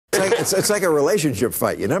It's like a relationship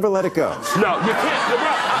fight. You never let it go. No, you can't.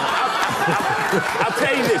 I'll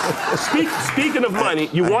tell you this. Speaking of money,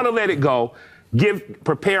 you want to let it go.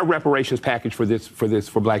 Prepare a reparations package for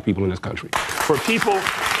black people in this country. For people,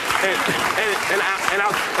 and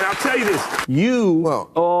I'll tell you this. You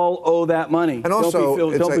all owe that money. And also,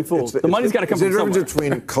 don't be fooled. The money's got to come from somewhere. There's a difference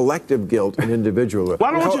between collective guilt and individual.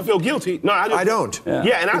 Why don't you feel guilty? No, I don't.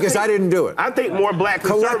 Yeah, because I didn't do it. I think more black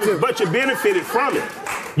conservatives, but you benefited from it.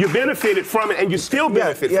 You benefited from it, and you still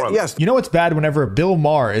benefit from it. Yes. You know it's bad whenever Bill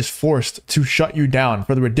Maher is forced to shut you down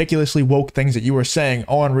for the ridiculously woke things that you were saying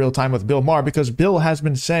on Real Time with Bill Maher, because Bill has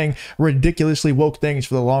been saying ridiculously woke things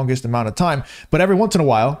for the longest amount of time. But every once in a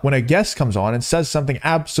while, when a guest comes on and says something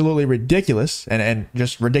absolutely ridiculous and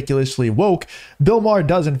just ridiculously woke, Bill Maher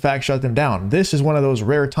does in fact shut them down. This is one of those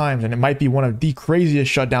rare times, and it might be one of the craziest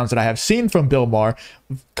shutdowns that I have seen from Bill Maher.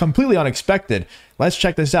 Completely unexpected. Let's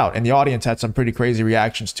check this out. And the audience had some pretty crazy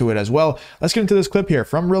reactions to it as well. Let's get into this clip here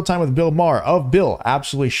from Real Time with Bill Maher of Bill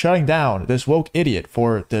absolutely shutting down this woke idiot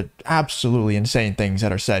for the absolutely insane things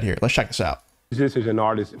that are said here. Let's check this out. This is an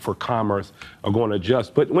artist for commerce are going to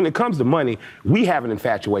adjust. But when it comes to money, we have an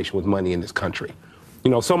infatuation with money in this country.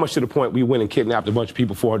 You know, so much to the point we went and kidnapped a bunch of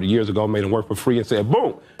people 400 years ago, made them work for free, and said,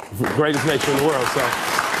 boom, greatest nation in the world. So,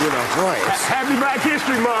 you know, happy Black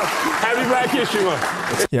History Month. Happy Black History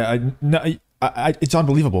Month. Yeah, it's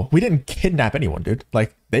unbelievable. We didn't kidnap anyone, dude.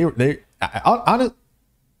 Like,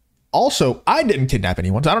 also, I didn't kidnap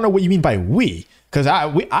anyone. So I don't know what you mean by we, because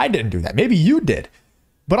I didn't do that. Maybe you did.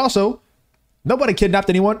 But also, nobody kidnapped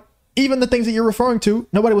anyone. Even the things that you're referring to,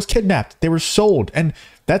 nobody was kidnapped. They were sold. And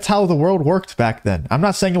that's how the world worked back then. I'm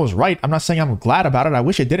not saying it was right. I'm not saying I'm glad about it. I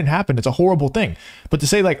wish it didn't happen. It's a horrible thing. But to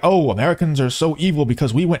say like, oh, Americans are so evil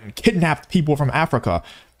because we went and kidnapped people from Africa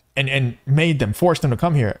and made them, forced them to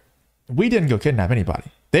come here. We didn't go kidnap anybody.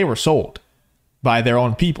 They were sold by their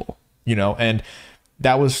own people, you know, and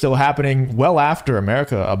that was still happening well after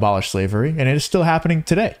America abolished slavery, and it is still happening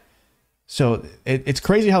today. So it's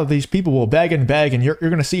crazy how these people will beg and beg, and you're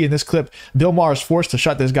going to see in this clip, Bill Maher is forced to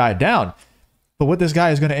shut this guy down. But what this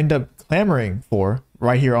guy is going to end up clamoring for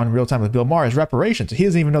right here on Real Time with Bill Maher is reparations. He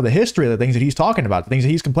doesn't even know the history of the things that he's talking about, the things that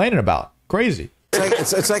he's complaining about. Crazy.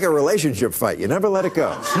 It's like a relationship fight. You never let it go.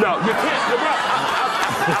 No, you can't.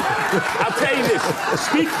 I'll tell you this.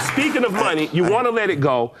 Speaking of money, you want to let it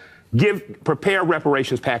go. Prepare a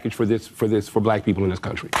reparations package for black people in this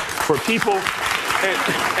country. For people, and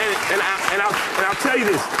I'll tell you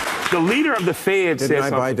this. The leader of the Fed said something.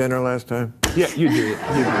 Didn't I buy dinner last time? Yeah, you did.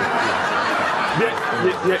 You did.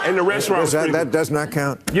 Yeah, and the restaurant was that does not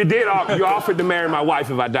count. You did. You offered to marry my wife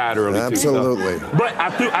if I died early. Absolutely. Too, so. But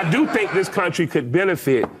I do think this country could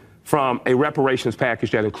benefit from a reparations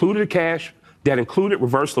package that included cash, that included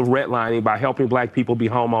reversal of redlining by helping black people be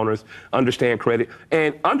homeowners, understand credit,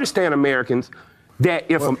 and understand Americans that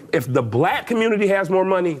if the black community has more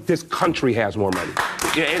money, this country has more money.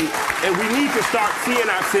 Yeah, and we need to start seeing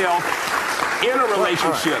ourselves in a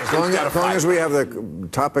relationship. Right. As long as we have the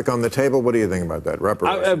topic on the table, what do you think about that?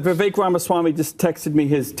 Reparations. Vivek Ramaswamy just texted me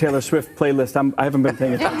his Taylor Swift playlist. I haven't been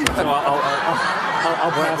paying attention, so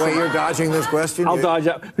I'll pass. Wait, you're dodging this question? I'll dodge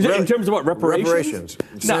out. In terms of what, reparations?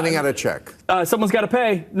 Sending out a check. Someone's got to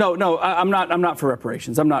pay. No, I'm not for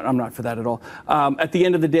reparations. I'm not for that at all. At the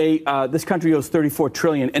end of the day, this country owes $34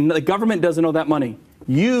 trillion, and the government doesn't owe that money.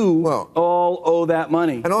 You all owe that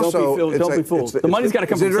money. And also, don't be fooled. The money's got to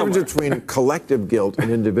come from somewhere. There's a difference between collective guilt and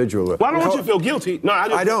individual. Why don't you feel guilty? No,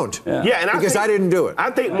 I don't. Yeah, because I didn't do it. I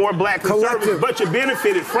think more black conservatives, but you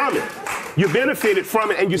benefited from it. You benefited from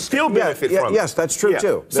it, and you still benefit from it. Yes, that's true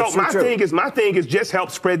too. So my thing is just help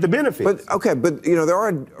spread the benefits. But you know there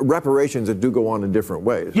are reparations that do go on in different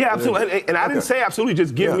ways. Yeah, absolutely. And I didn't say absolutely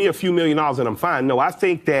just give me a few $1 million and I'm fine. No, I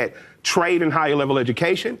think that trade and higher level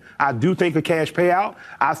education. I do think a cash payout.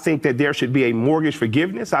 I think that there should be a mortgage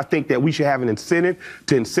forgiveness. I think that we should have an incentive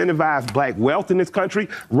to incentivize black wealth in this country.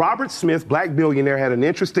 Robert Smith, black billionaire, had an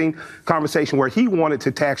interesting conversation where he wanted to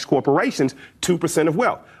tax corporations 2% of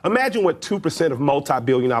wealth. Imagine what 2% of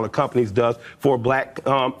multi-billion-dollar companies does for black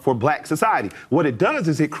society. What it does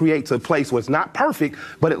is it creates a place where it's not perfect,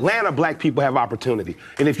 but Atlanta black people have opportunity.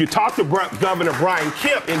 And if you talk to Governor Brian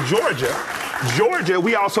Kemp in Georgia,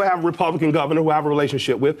 we also have a Republican governor who I have a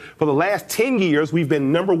relationship with. For the last 10 years, we've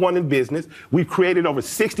been #1 in business. We've created over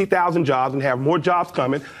 60,000 jobs and have more jobs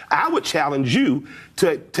coming. I would challenge you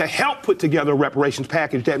to help put together a reparations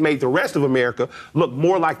package that made the rest of America look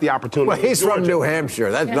more like the opportunity. Well, he's from New Hampshire.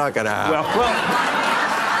 That's not going to happen.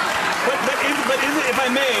 But is it, if I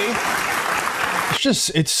may,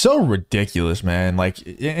 it's so ridiculous, man. Like,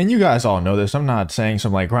 and you guys all know this. I'm not saying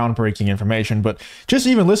some like groundbreaking information, but just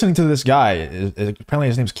even listening to this guy, apparently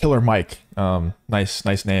his name's Killer Mike.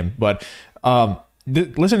 Nice name. But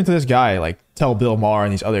listening to this guy like tell Bill Maher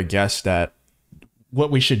and these other guests that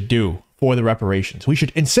what we should do for the reparations, we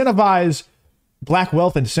should incentivize black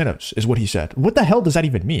wealth incentives, is what he said. What the hell does that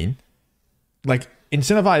even mean? Like,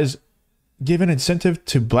 incentivize, give an incentive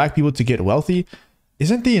to black people to get wealthy?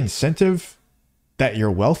 Isn't the incentive that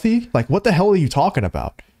you're wealthy? Like, what the hell are you talking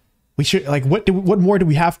about? We should, like, what more do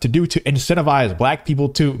we have to do to incentivize black people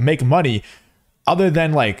to make money other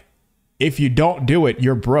than, like, if you don't do it,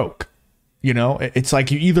 you're broke? You know, it's like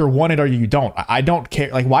you either want it or you don't. I don't care.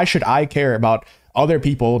 Like, why should I care about other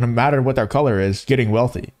people, no matter what their color is, getting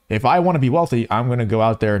wealthy? If I want to be wealthy, I'm going to go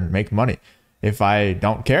out there and make money. If I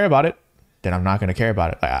don't care about it, then I'm not going to care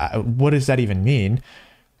about it. Like, what does that even mean?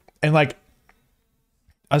 And like,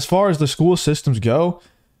 as far as the school systems go,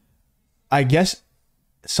 I guess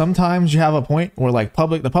sometimes you have a point where like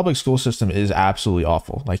the public school system is absolutely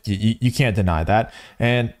awful. Like you can't deny that.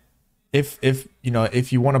 And if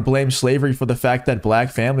you want to blame slavery for the fact that black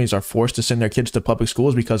families are forced to send their kids to public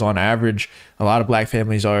schools because on average a lot of black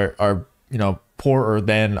families are poorer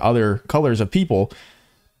than other colors of people,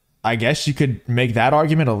 I guess you could make that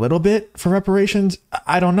argument a little bit for reparations.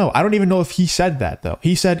 I don't know. I don't even know if he said that though.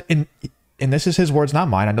 He said and this is his words, not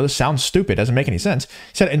mine. I know this sounds stupid. Doesn't make any sense.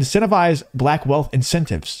 He said incentivize black wealth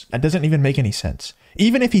incentives. That doesn't even make any sense.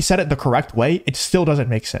 Even if he said it the correct way, it still doesn't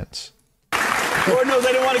make sense. Lord knows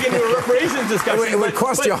I didn't want to get into a reparations discussion. It would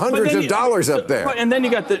cost you hundreds of dollars up there. And then you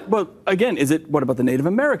got again, what about the Native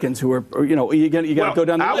Americans who are, you got to go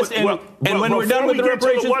down the list. And when we're done with the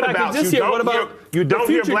reparations package this year, what about you don't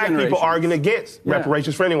hear black people arguing against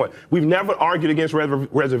reparations for anyone. We've never argued against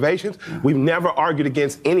reservations. We've never argued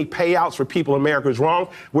against any payouts for people America is wrong.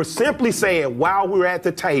 We're simply saying, while we're at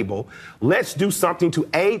the table, let's do something to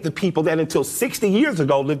aid the people that until 60 years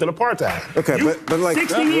ago lived in apartheid. Okay, but like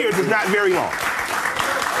 60 years is not very long.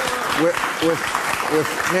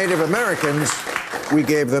 With Native Americans, we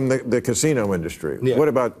gave them the casino industry. Yeah. What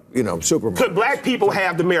about, supermarkets? Could black people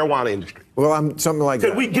have the marijuana industry? Well, something like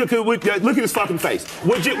that. Look at his fucking face.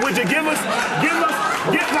 Would you give us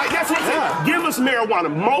give us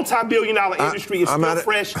marijuana? Multi-billion-dollar industry is still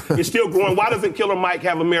fresh. It's still growing. Why doesn't Killer Mike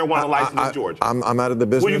have a marijuana license in Georgia? I'm out of the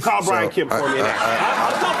business. Will you call Brian Kemp for me?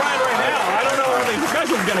 I'll call Brian right now. I don't know how the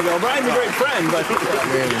discussion's going to go. Brian's a great friend, but...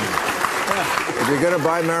 If you're going to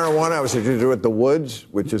buy marijuana, I would suggest you do it at the Woods,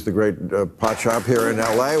 which is the great pot shop here in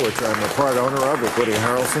L.A., which I'm a part owner of with Woody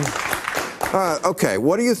Harrelson. Okay,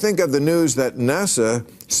 what do you think of the news that NASA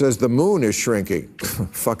says the moon is shrinking?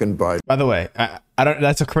 Fucking Biden. By the way, I don't.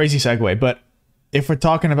 That's a crazy segue, but if we're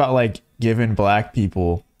talking about like giving black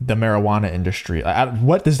people the marijuana industry,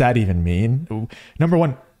 what does that even mean? Number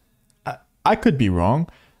one, I could be wrong.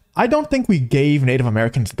 I don't think we gave Native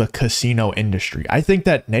Americans the casino industry. I think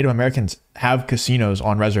that Native Americans have casinos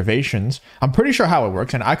on reservations. I'm pretty sure how it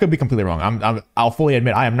works, and I could be completely wrong. I'll fully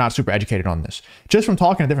admit I am not super educated on this. Just from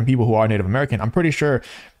talking to different people who are Native American, I'm pretty sure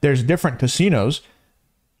there's different casinos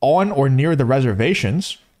on or near the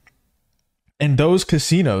reservations, and those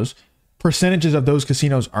casinos, percentages of those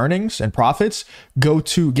casinos' earnings and profits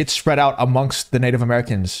get spread out amongst the Native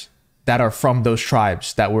Americans that are from those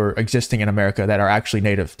tribes that were existing in America that are actually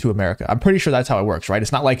native to America. I'm pretty sure that's how it works, right?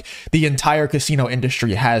 It's not like the entire casino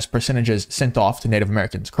industry has percentages sent off to Native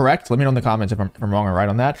Americans, correct? Let me know in the comments if I'm wrong or right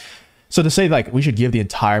on that. So to say like we should give the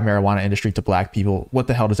entire marijuana industry to black people, what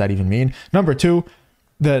the hell does that even mean? Number two,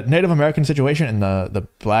 the Native American situation and the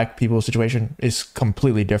black people situation is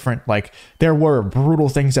completely different. Like there were brutal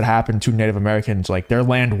things that happened to Native Americans. Like their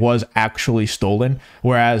land was actually stolen.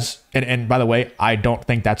 Whereas, and by the way, I don't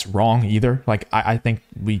think that's wrong either. Like I think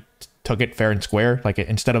we took it fair and square. Like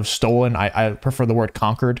instead of stolen, I prefer the word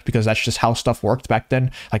conquered because that's just how stuff worked back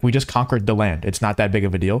then. Like we just conquered the land. It's not that big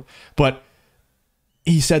of a deal. But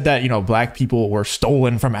he said that, black people were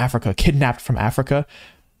stolen from Africa, kidnapped from Africa.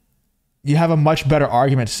 You have a much better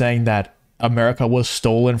argument saying that America was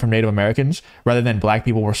stolen from Native Americans rather than black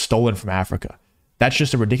people were stolen from Africa. That's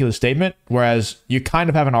just a ridiculous statement. Whereas you kind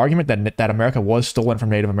of have an argument that America was stolen from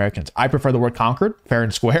Native Americans. I prefer the word conquered, fair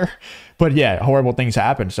and square. But yeah, horrible things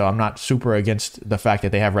happen. So I'm not super against the fact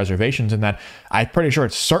that they have reservations and that I'm pretty sure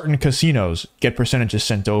certain casinos get percentages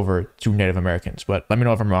sent over to Native Americans. But let me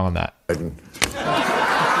know if I'm wrong on that.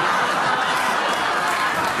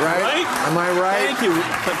 Right? Am I right? Thank you.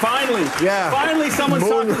 Finally. Yeah. Finally, someone's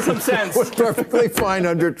talking some sense. Was perfectly fine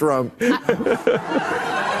under Trump. And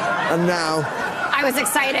now. I was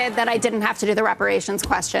excited that I didn't have to do the reparations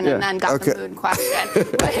question and then got the moon question,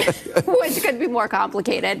 which could be more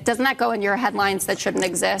complicated. Doesn't that go in your headlines that shouldn't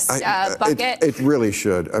exist bucket? It really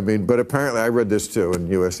should. I mean, but apparently, I read this too in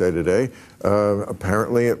USA Today.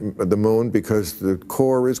 Apparently, the moon, because the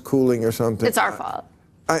core is cooling or something. It's our fault.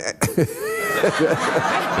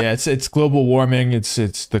 Yeah, it's global warming. It's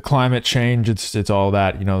the climate change. It's all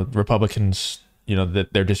that. You know, Republicans, you know,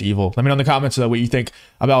 that they're just evil. Let me know in the comments what you think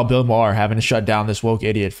about Bill Maher having to shut down this woke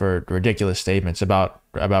idiot for ridiculous statements about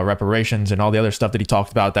reparations and all the other stuff that he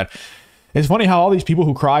talked about. That it's funny how all these people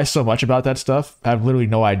who cry so much about that stuff have literally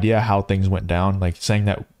no idea how things went down. Like saying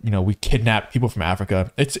that, you know, we kidnapped people from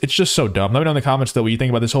Africa. It's just so dumb. Let me know in the comments though what you think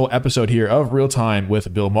about this whole episode here of Real Time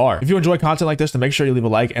with Bill Maher. If you enjoy content like this, then make sure you leave a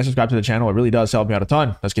like and subscribe to the channel. It really does help me out a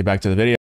ton. Let's get back to the video.